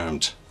got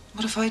charmed.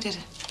 What if I did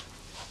it?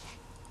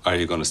 Are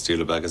you going to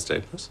steal a bag of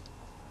staplers?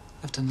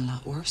 I've done a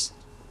lot worse.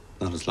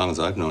 Not as long as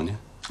I've known you.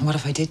 And what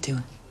if I did do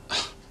it?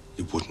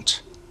 You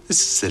wouldn't. This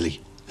is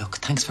silly. Look,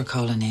 thanks for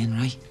calling in,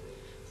 right?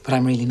 But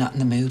I'm really not in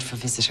the mood for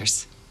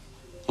visitors.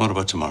 What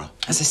about tomorrow?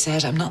 As I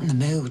said, I'm not in the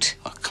mood.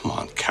 Oh, come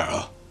on,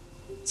 Carol.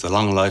 It's a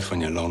long life when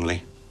you're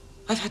lonely.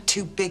 I've had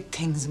 2 big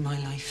things in my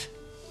life.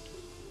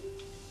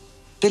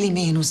 Billy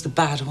Meehan was the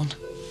bad one.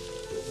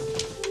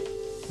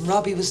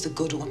 Robbie was the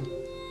good one.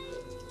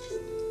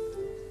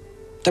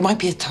 There might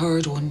be a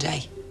third one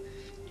day.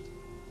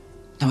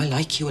 Now, I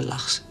like you a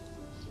lot.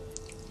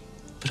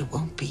 But it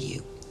won't be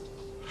you.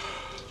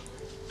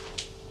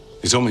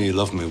 You told me you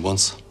loved me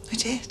once. I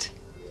did.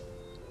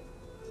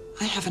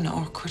 I have an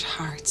awkward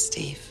heart,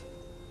 Steve.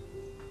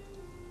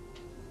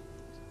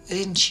 I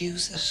didn't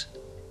choose it.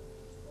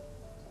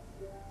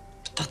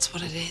 But that's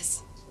what it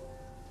is.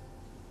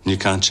 You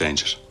can't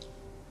change it.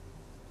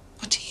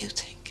 What do you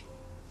think?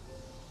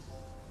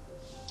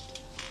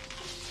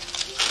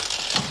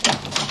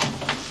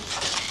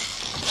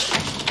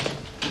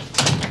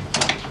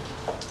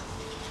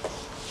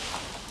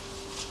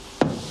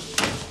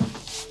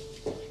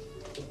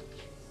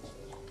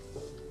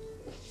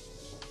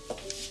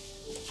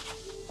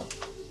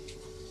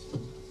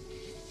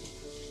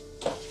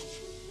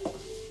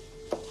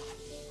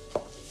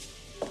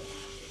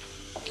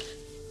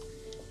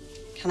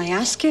 Can I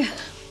ask you?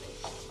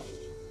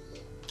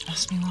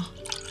 Ask me what?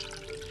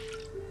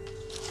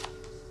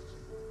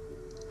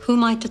 Who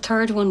might the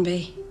third one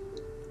be?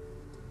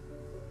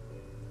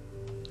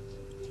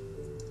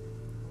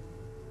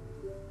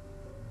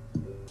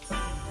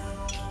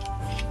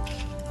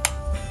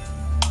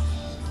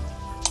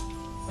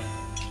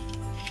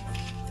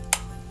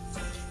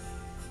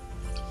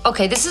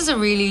 Okay, this is a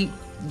really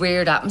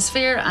weird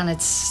atmosphere and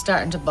it's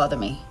starting to bother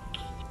me.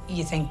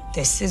 You think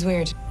this is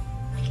weird?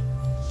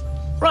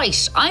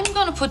 Right, I'm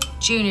gonna put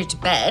Junior to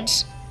bed,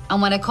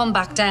 and when I come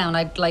back down,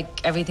 I'd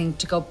like everything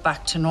to go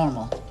back to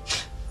normal.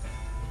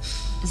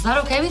 Is that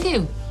okay with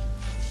you?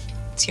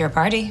 It's your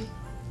party.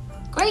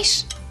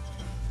 Great.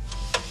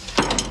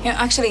 Yeah,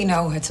 actually,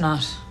 no, it's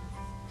not.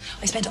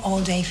 I spent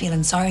all day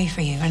feeling sorry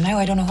for you, and now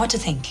I don't know what to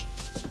think.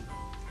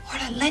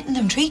 What, letting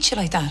them treat you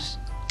like that?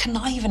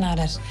 Conniving at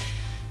it.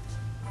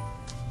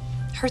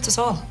 Hurts us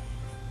all.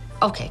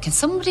 Okay, can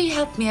somebody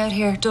help me out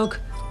here, Doug?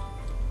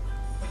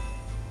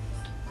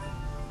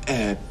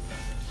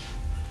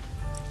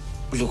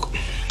 Look,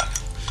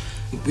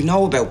 we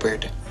know about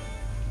Berta.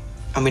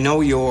 And we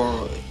know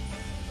you're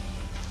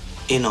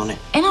in on it.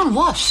 In on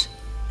what?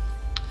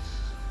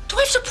 Do I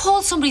have to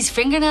pull somebody's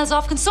fingernails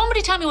off? Can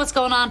somebody tell me what's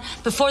going on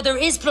before there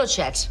is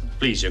bloodshed?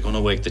 Please, you're going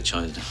to wake the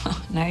child.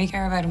 Now you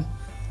care about him.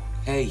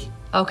 Hey.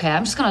 Okay,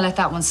 I'm just going to let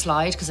that one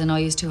slide because I know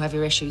you two have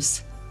your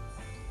issues.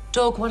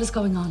 Doug, what is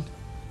going on?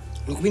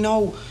 Look, we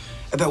know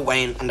about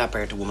Wayne and that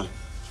Berta woman.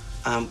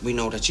 We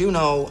know that you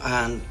know,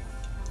 and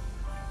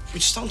we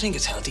just don't think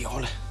it's healthy,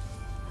 Orla.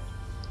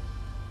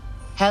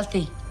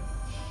 Healthy?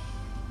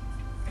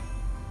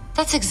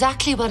 That's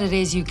exactly what it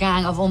is, you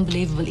gang of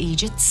unbelievable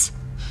idiots.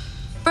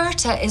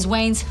 Berta is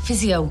Wayne's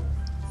physio.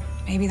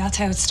 Maybe that's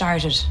how it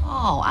started.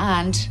 Oh,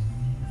 and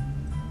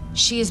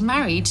she is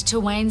married to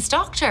Wayne's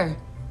doctor,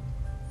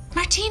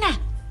 Martina.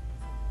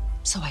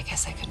 So I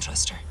guess I can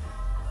trust her.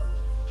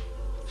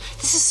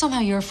 This is somehow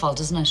your fault,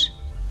 isn't it?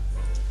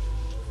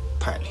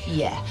 Partly.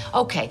 Yeah.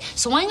 Okay,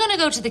 so I'm gonna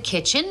go to the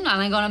kitchen and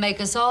I'm gonna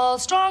make us all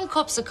strong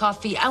cups of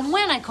coffee, and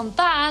when I come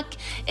back,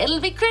 it'll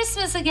be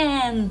Christmas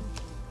again.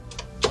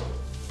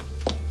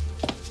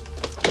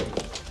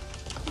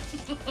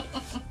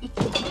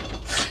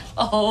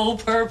 Oh,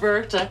 poor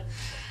Berta.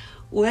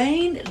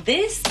 Wayne,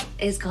 this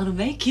is gonna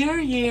make your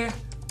year.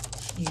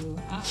 You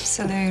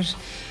absolute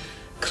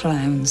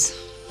clowns.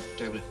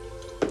 Dermot,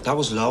 that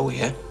was low,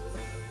 yeah?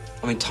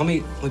 I mean,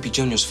 Tommy might be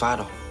Junior's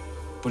father,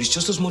 but he's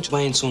just as much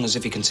Wayne's son as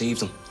if he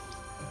conceived him.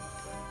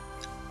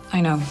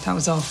 I know, that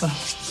was awful. I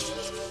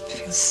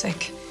feel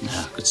sick.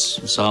 Yeah,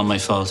 it's all my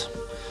fault.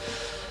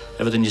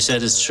 Everything you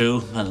said is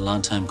true and a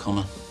long time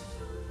coming.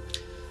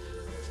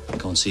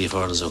 Go and see if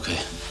Orla's okay.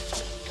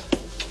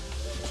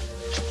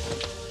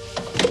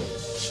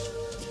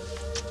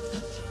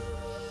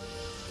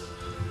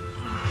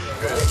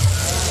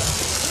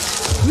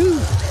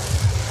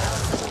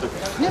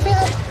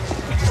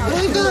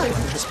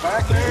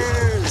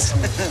 Sparklers!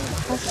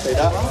 Say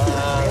that.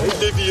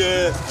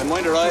 Olivia, and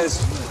mind her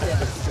eyes.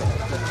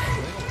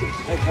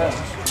 Hey, Carl.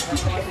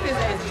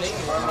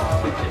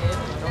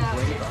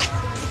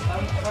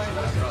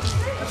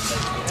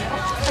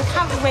 I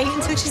can't wait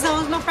until she's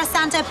old enough for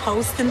Santa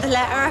posting the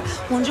letter,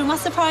 wondering what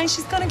surprise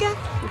she's gonna get.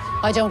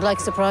 I don't like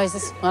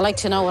surprises. I like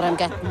to know what I'm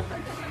getting.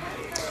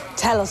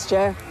 Tell us,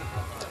 Ger.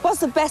 What's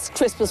the best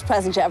Christmas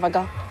present you ever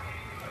got?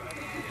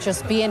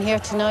 Just being here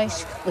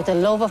tonight with the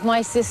love of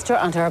my sister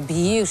and her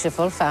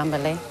beautiful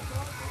family.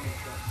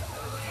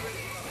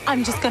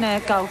 I'm just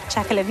gonna go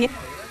check Olivia.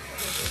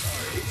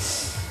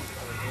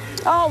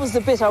 Always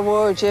the bitter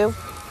word, you.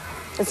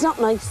 It's not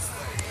nice.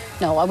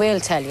 No, I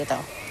will tell you,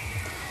 though.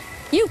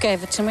 You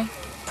gave it to me.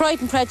 Pride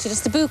and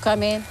Prejudice, the book, I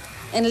mean,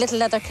 in a little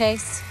leather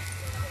case.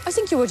 I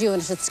think you were doing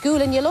it at school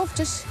and you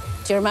loved it.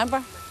 Do you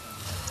remember?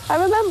 I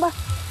remember.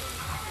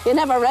 You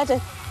never read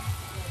it.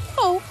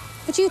 Oh,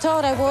 but you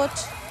thought I would.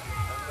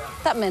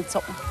 That meant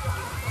something.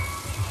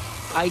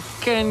 I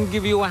can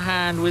give you a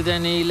hand with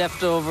any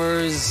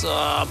leftovers,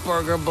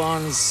 burger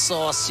buns,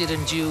 sausage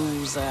and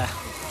juice,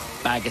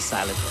 bag of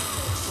salad.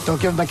 Don't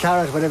give him a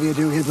carrot. Whatever you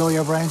do, he'll blow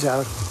your brains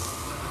out.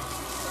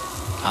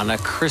 On a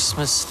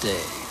Christmas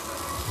day.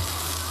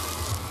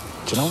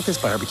 Do you know what this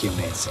barbecue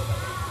needs?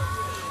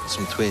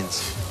 Some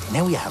twins.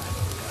 Now you have it.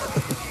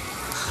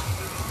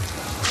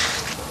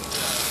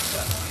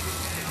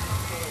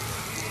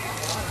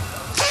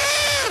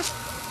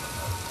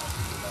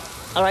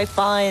 All right,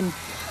 fine.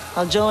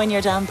 I'll join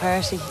your damn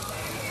party.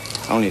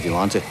 Only if you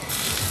want to.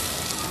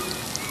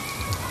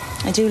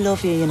 I do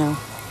love you, you know.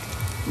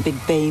 Big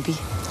baby.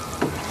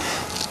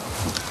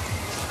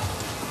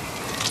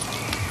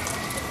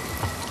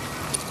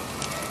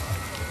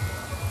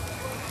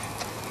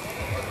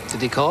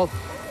 Did he call?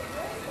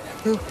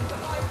 Who?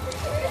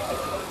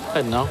 I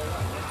don't know.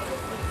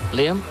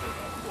 Liam?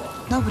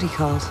 Nobody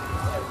called.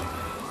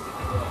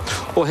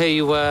 Oh, hey,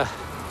 you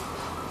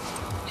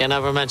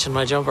never mentioned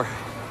my jumper.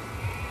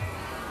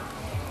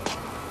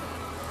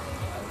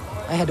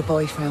 I had a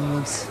boyfriend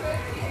once.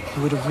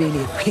 He would have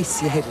really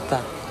appreciated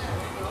that.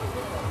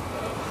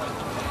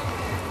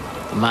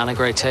 A man of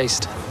great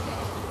taste.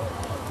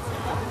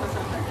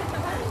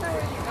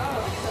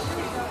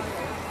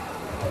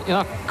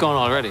 You're not going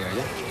already, are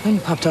you? I only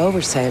popped over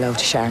to say hello to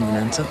Sharon and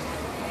Anto.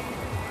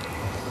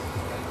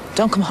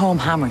 Don't come home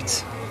hammered.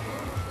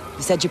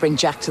 You said you bring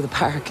Jack to the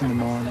park in the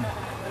morning.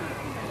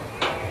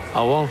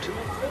 I won't.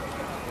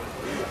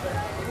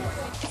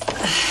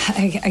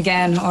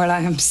 Again, Orla,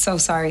 I'm so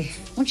sorry.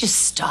 Won't you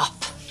stop?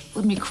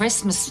 Wouldn't be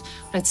Christmas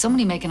without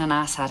somebody making an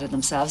ass out of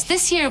themselves.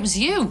 This year it was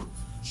you.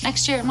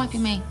 Next year it might be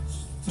me.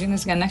 Doing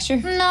this again next year?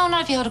 No,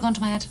 not if you had a gun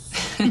to my head.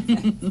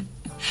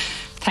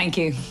 Thank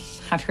you.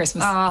 Happy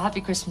Christmas. Oh, happy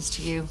Christmas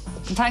to you.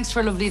 And thanks for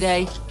a lovely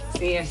day.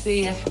 See ya.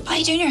 See ya.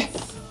 Bye, Junior.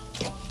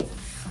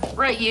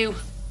 Right, you.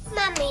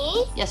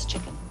 Mummy, Yes,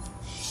 chicken.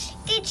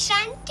 did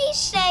Santy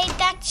say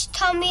that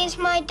Tommy is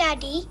my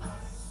daddy?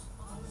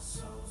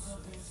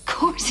 Of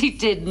course he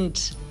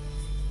didn't.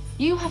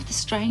 You have the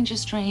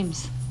strangest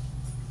dreams.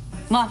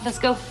 Come on, let's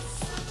go.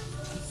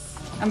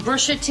 And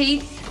brush your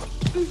teeth.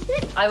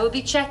 I will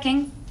be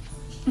checking.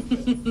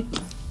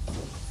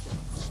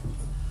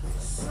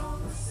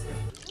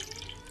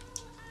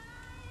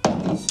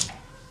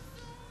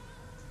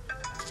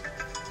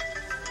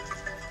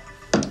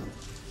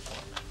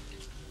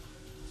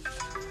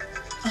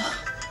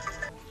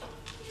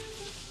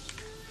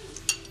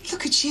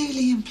 Look at you,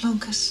 Liam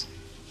Plunkett.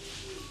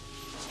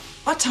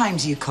 What time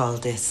do you call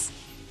this?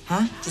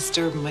 Huh?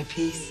 Disturbing my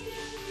peace.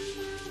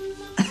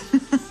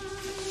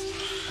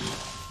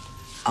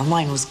 Oh,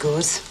 mine was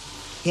good.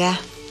 Yeah.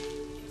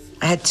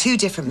 I had 2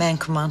 different men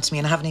come on to me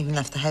and I haven't even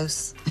left the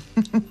house.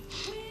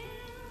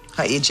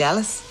 Are you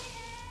jealous?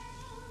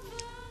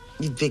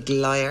 You big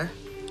liar.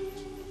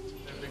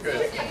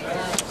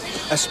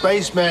 A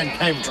spaceman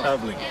came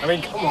traveling. I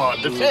mean, come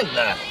on, defend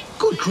that.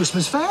 Good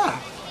Christmas fare.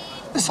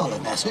 A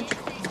solid message.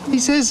 He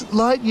says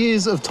light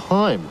years of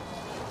time.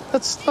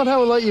 That's not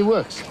how a light year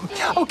works.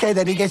 Okay,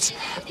 then he gets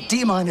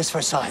D-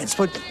 for science,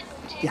 but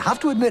you have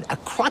to admit, a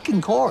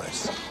cracking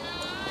chorus.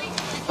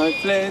 I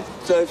flit,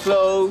 I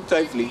float,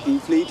 I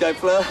fleet, I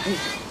fly.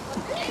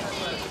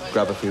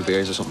 Grab a few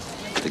beers or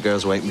something. The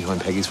girls are waiting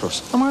behind Peggy's for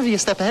us. I'm already a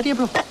step ahead of you,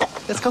 bro.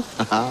 Let's go.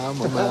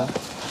 Mama.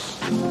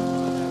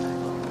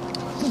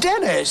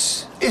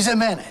 Dennis is a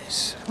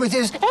menace with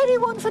his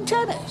anyone for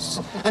tennis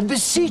and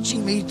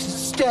beseeching me to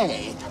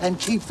stay and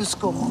keep the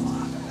score.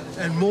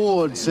 And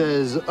Maud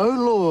says, "Oh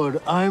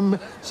Lord, I'm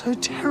so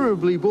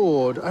terribly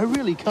bored. I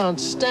really can't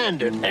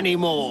stand it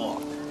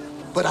anymore."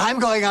 But I'm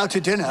going out to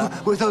dinner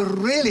with a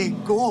really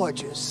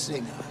gorgeous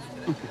singer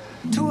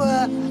to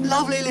a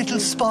lovely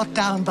little spot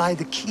down by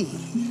the quay.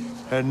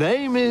 Her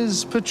name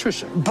is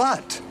Patricia.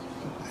 But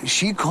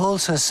she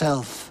calls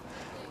herself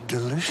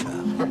Delicia.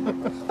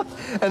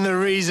 And the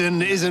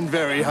reason isn't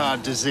very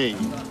hard to see.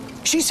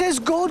 She says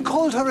God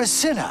called her a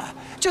sinner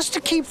just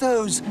to keep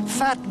those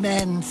fat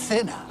men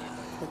thinner.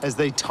 As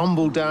they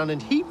tumble down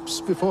in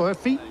heaps before her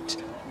feet.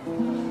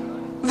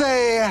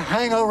 They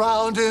hang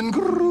around in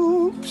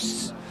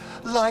groups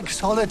like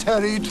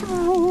solitary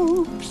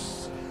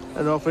troops.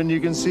 And often you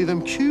can see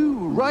them queue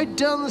right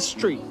down the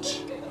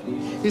street.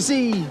 You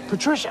see,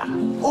 Patricia,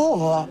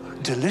 or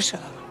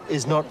Delicia,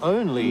 is not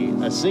only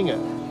a singer,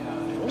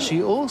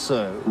 she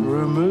also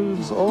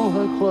removes all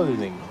her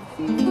clothing.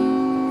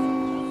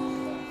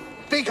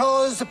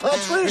 Because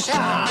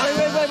Patricia...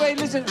 Wait,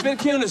 listen, Bill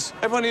Cunis,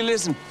 everybody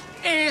listen.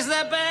 He's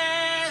the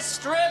best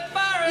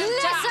stripper in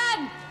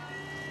Listen!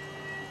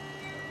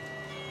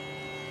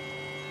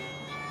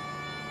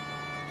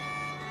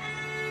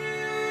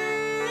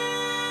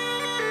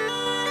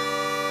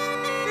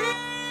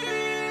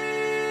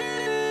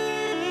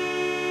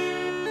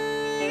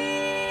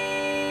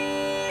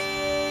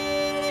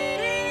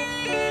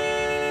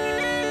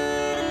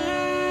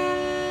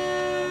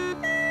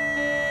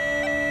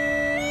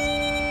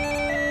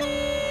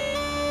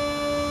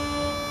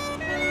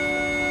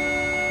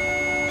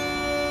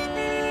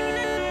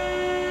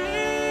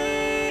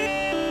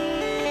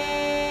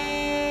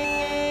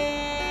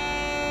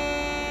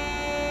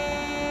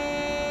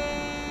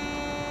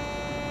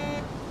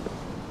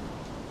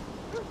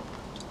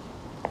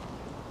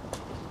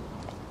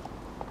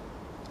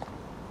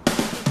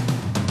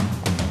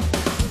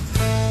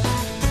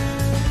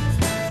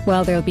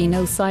 Well, there'll be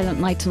no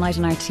silent night tonight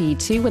on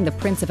RTE2 when the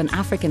Prince of an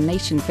African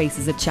nation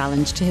faces a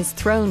challenge to his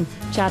throne.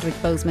 Chadwick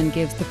Boseman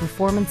gives the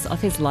performance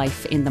of his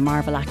life in the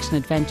Marvel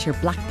action-adventure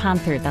Black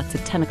Panther. That's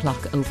at 10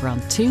 o'clock over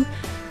on 2.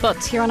 But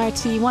here on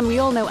RTE1, we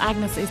all know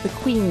Agnes is the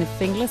Queen of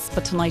Finglas,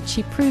 but tonight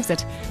she proves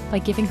it by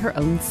giving her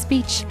own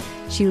speech.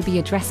 She'll be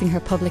addressing her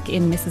public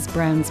in Mrs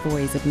Brown's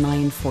Boys at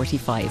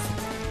 9:45.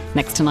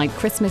 Next tonight,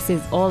 Christmas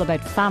is all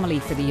about family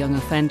for the young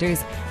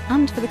offenders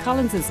and for the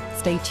Collinses.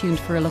 Stay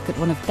tuned for a look at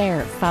one of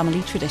their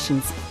family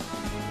traditions.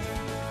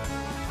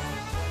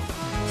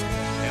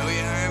 How are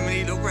you,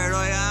 Harmony? Look where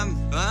I am,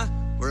 huh?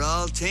 We're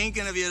all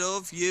thinking of you,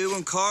 love. You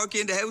and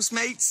Corky and the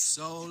housemates.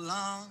 So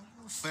long,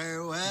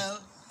 farewell,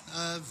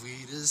 auf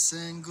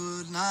Wiedersehen,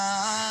 good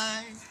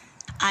night.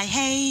 I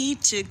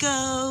hate to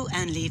go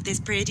and leave this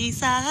pretty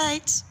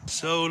sight.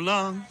 So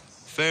long,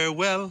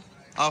 farewell,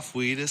 auf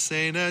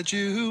Wiedersehen,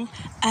 adieu.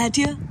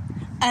 Adieu,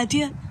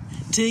 adieu,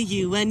 to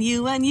you and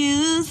you and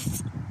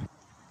yous.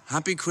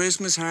 Happy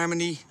Christmas,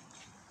 Harmony.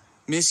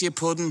 Miss you,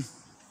 Puddin'.